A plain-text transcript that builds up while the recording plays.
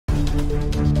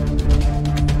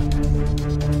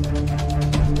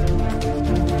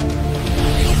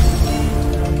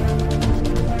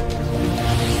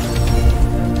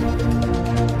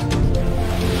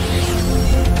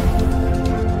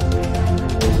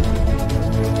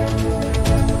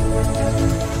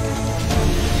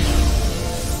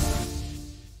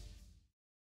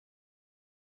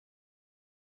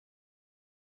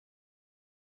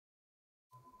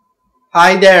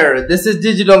Hi there, this is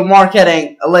digital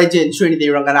marketing legend Srinidhi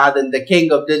Ranganathan, the king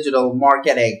of digital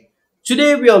marketing.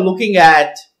 Today we are looking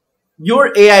at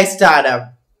your AI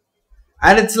startup,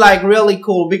 and it's like really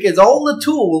cool because all the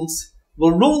tools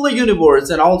will rule the universe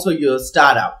and also your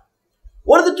startup.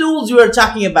 What are the tools you are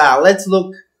talking about? Let's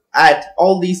look at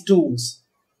all these tools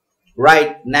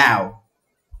right now.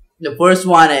 The first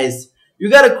one is you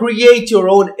got to create your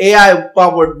own AI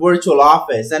powered virtual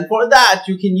office, and for that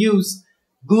you can use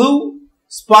Glue,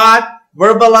 Spot,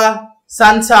 Verbala,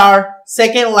 Sansar,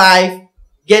 Second Life,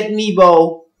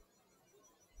 GetMebo,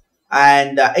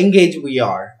 and Engage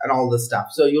VR and all this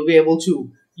stuff. So you'll be able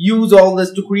to use all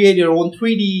this to create your own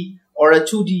 3D or a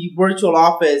 2D virtual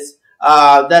office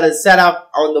that is set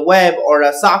up on the web or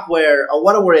a software or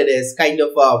whatever it is, kind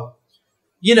of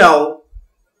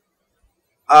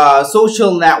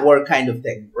social network kind of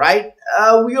thing, right?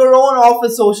 Your own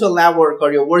office social network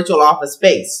or your virtual office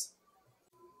space.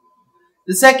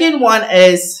 The second one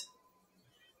is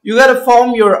you got to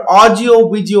form your audio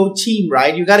video team,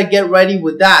 right? You got to get ready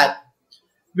with that.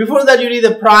 Before that, you need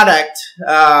the product.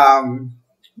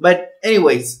 But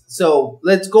anyways, so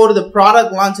let's go to the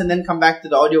product launch and then come back to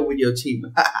the audio video team.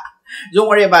 Don't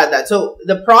worry about that. So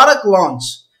the product launch,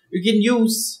 you can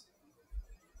use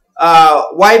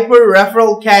Viper,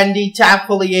 Referral, Candy, Tap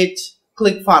Affiliate,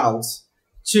 ClickFunnels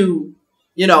to,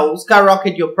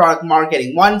 skyrocket your product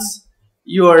marketing. Once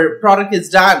your product is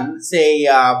done, say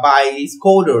by these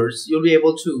coders, you'll be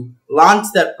able to launch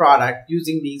that product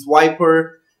using these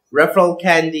Viper, Referral,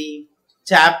 Candy,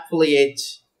 Tap Affiliate,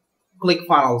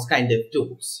 ClickFunnels kind of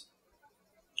tools.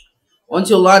 Once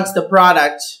you launch the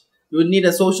product, you would need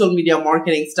a social media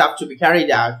marketing stuff to be carried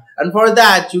out, and for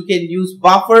that you can use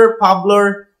Buffer,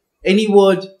 Publer,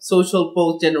 Anywood, Social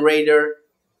Post Generator,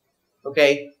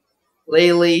 okay,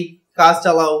 Laley,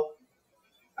 Costello.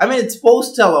 I mean, it's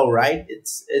Postello, right?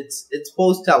 It's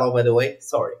Postello, by the way.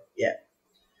 Sorry, yeah.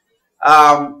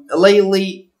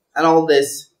 Lately, and all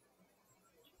this,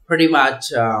 pretty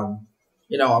much,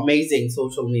 amazing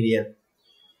social media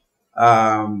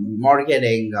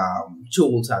marketing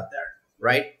tools out there,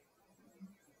 right?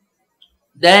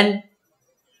 Then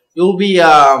you'll be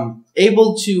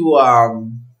able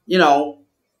to,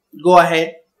 go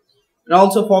ahead and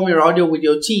also form your audio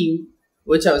video team,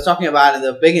 which I was talking about in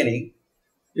the beginning.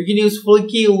 You can use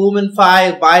Flicky,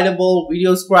 Lumenfy, Biteable,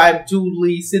 VideoScribe,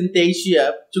 Doodly,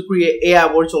 Synthesia to create AI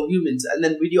virtual humans. And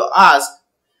then VideoAsk.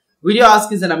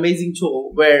 VideoAsk is an amazing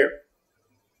tool where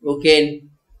you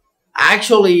can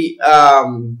actually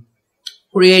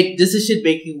create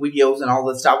decision-making videos and all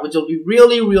that stuff, which will be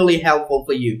really, really helpful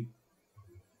for you.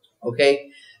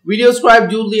 Okay. VideoScribe,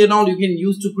 Doodly and all you can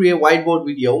use to create whiteboard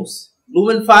videos.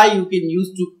 Lumenfy you can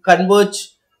use to convert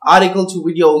article to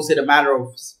videos in a matter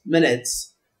of minutes.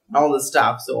 All the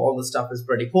stuff. So all the stuff is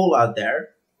pretty cool out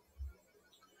there.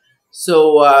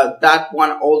 So that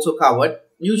one also covered.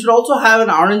 You should also have an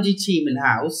R&D team in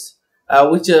house,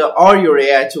 which are your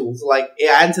AI tools like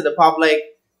Answer the Public,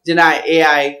 Deny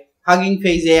AI, Hugging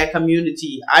Face AI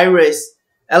Community, Iris,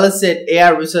 Elicit AI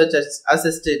Research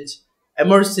Assistant,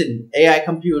 Emerson AI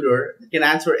Computer. You can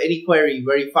answer any query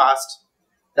very fast.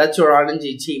 That's your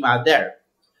R&D team out there.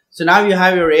 So now you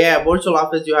have your AI virtual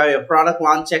office, you have your product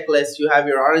launch checklist, you have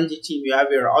your R&D team, you have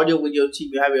your audio video team,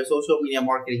 you have your social media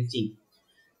marketing team.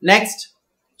 Next,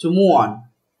 to move on,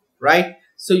 right?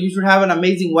 So you should have an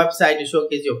amazing website to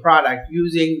showcase your product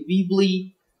using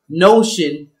Weebly,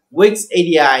 Notion, Wix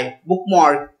ADI,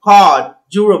 Bookmark, Cod,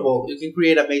 Durable. You can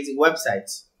create amazing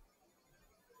websites.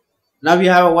 Now you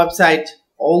have a website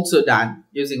also done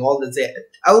using all the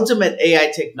ultimate AI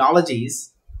technologies.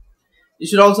 You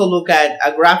should also look at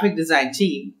a graphic design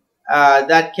team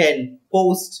that can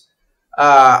post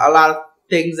a lot of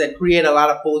things and create a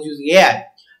lot of posts using AI.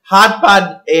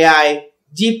 Hotpod AI,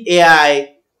 Deep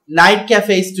AI, Night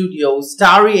Cafe Studio,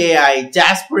 Starry AI,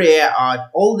 Jasper AI Art,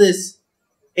 all this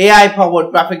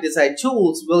AI-powered graphic design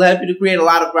tools will help you to create a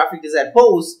lot of graphic design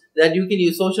posts that you can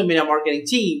use social media marketing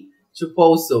team to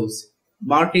post those.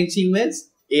 Marketing team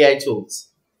is AI tools.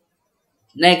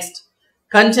 Next,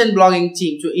 content blogging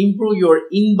team to improve your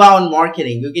inbound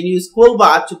marketing. You can use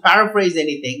Quillbot to paraphrase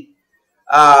anything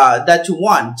that you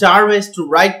want. Jarvis to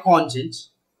write content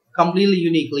completely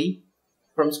uniquely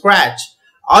from scratch.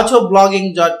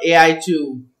 Autoblogging.ai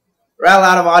to write a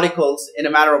lot of articles in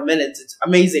a matter of minutes. It's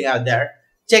amazing out there.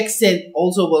 TextSynth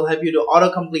also will help you to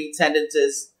autocomplete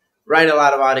sentences, write a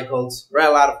lot of articles, write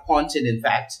a lot of content, in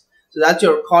fact. So that's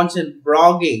your content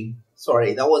blogging.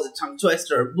 Sorry, that was a tongue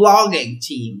twister. Blogging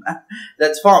team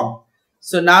that's formed.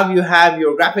 So now you have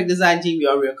your graphic design team, you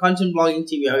have your content blogging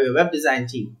team, you have your web design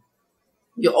team.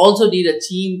 You also need a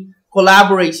team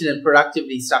collaboration and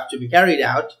productivity stuff to be carried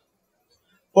out.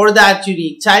 For that, you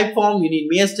need Typeform, you need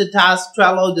Master Task,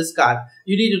 Trello, Discord.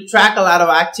 You need to track a lot of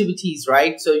activities,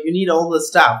 right? So you need all the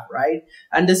stuff, right?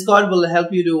 And Discord will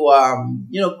help you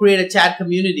to, create a chat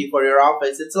community for your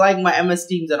office. It's like my MS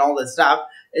Teams and all that stuff.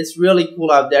 It's really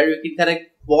cool out there. You can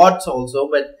connect bots also,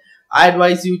 but I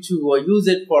advise you to use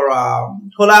it for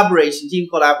collaboration, team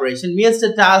collaboration.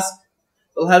 Master Task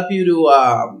will help you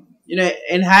to,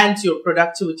 enhance your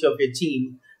productivity of your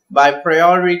team by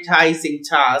prioritizing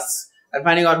tasks and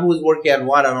finding out who's working on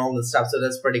what and all this stuff. So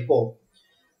that's pretty cool.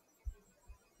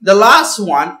 The last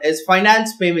one is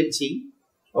finance payment team,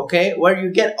 okay, where you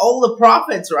get all the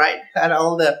profits, right, and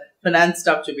all the finance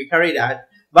stuff to be carried out.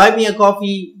 Buy Me a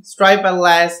Coffee, Stripe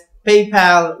LS,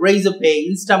 PayPal, Razorpay,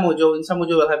 Instamojo.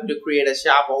 Instamojo will help you to create a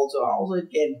shop also. Also,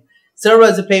 it can serve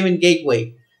as a payment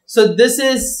gateway. So this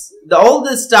is all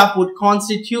this stuff would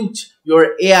constitute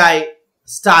your AI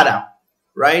startup,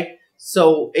 right?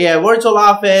 So AI virtual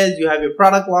office, you have your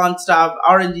product launch stuff,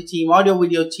 R&D team, audio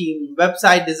video team,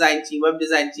 website design team, web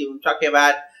design team, I'm talking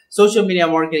about social media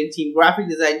marketing team, graphic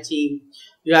design team,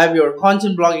 you have your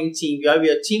content blogging team, you have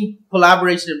your team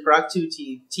collaboration and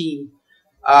productivity team,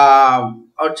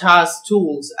 or task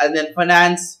tools, and then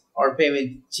finance or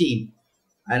payment team.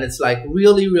 And it's like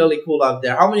really, really cool out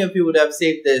there. How many of you would have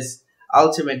saved this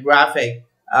ultimate graphic,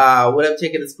 would have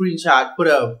taken a screenshot, put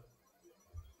a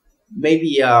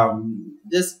maybe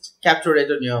just capture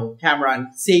it on your camera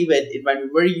and save it. It might be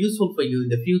very useful for you in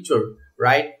the future,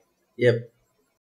 right? Yep.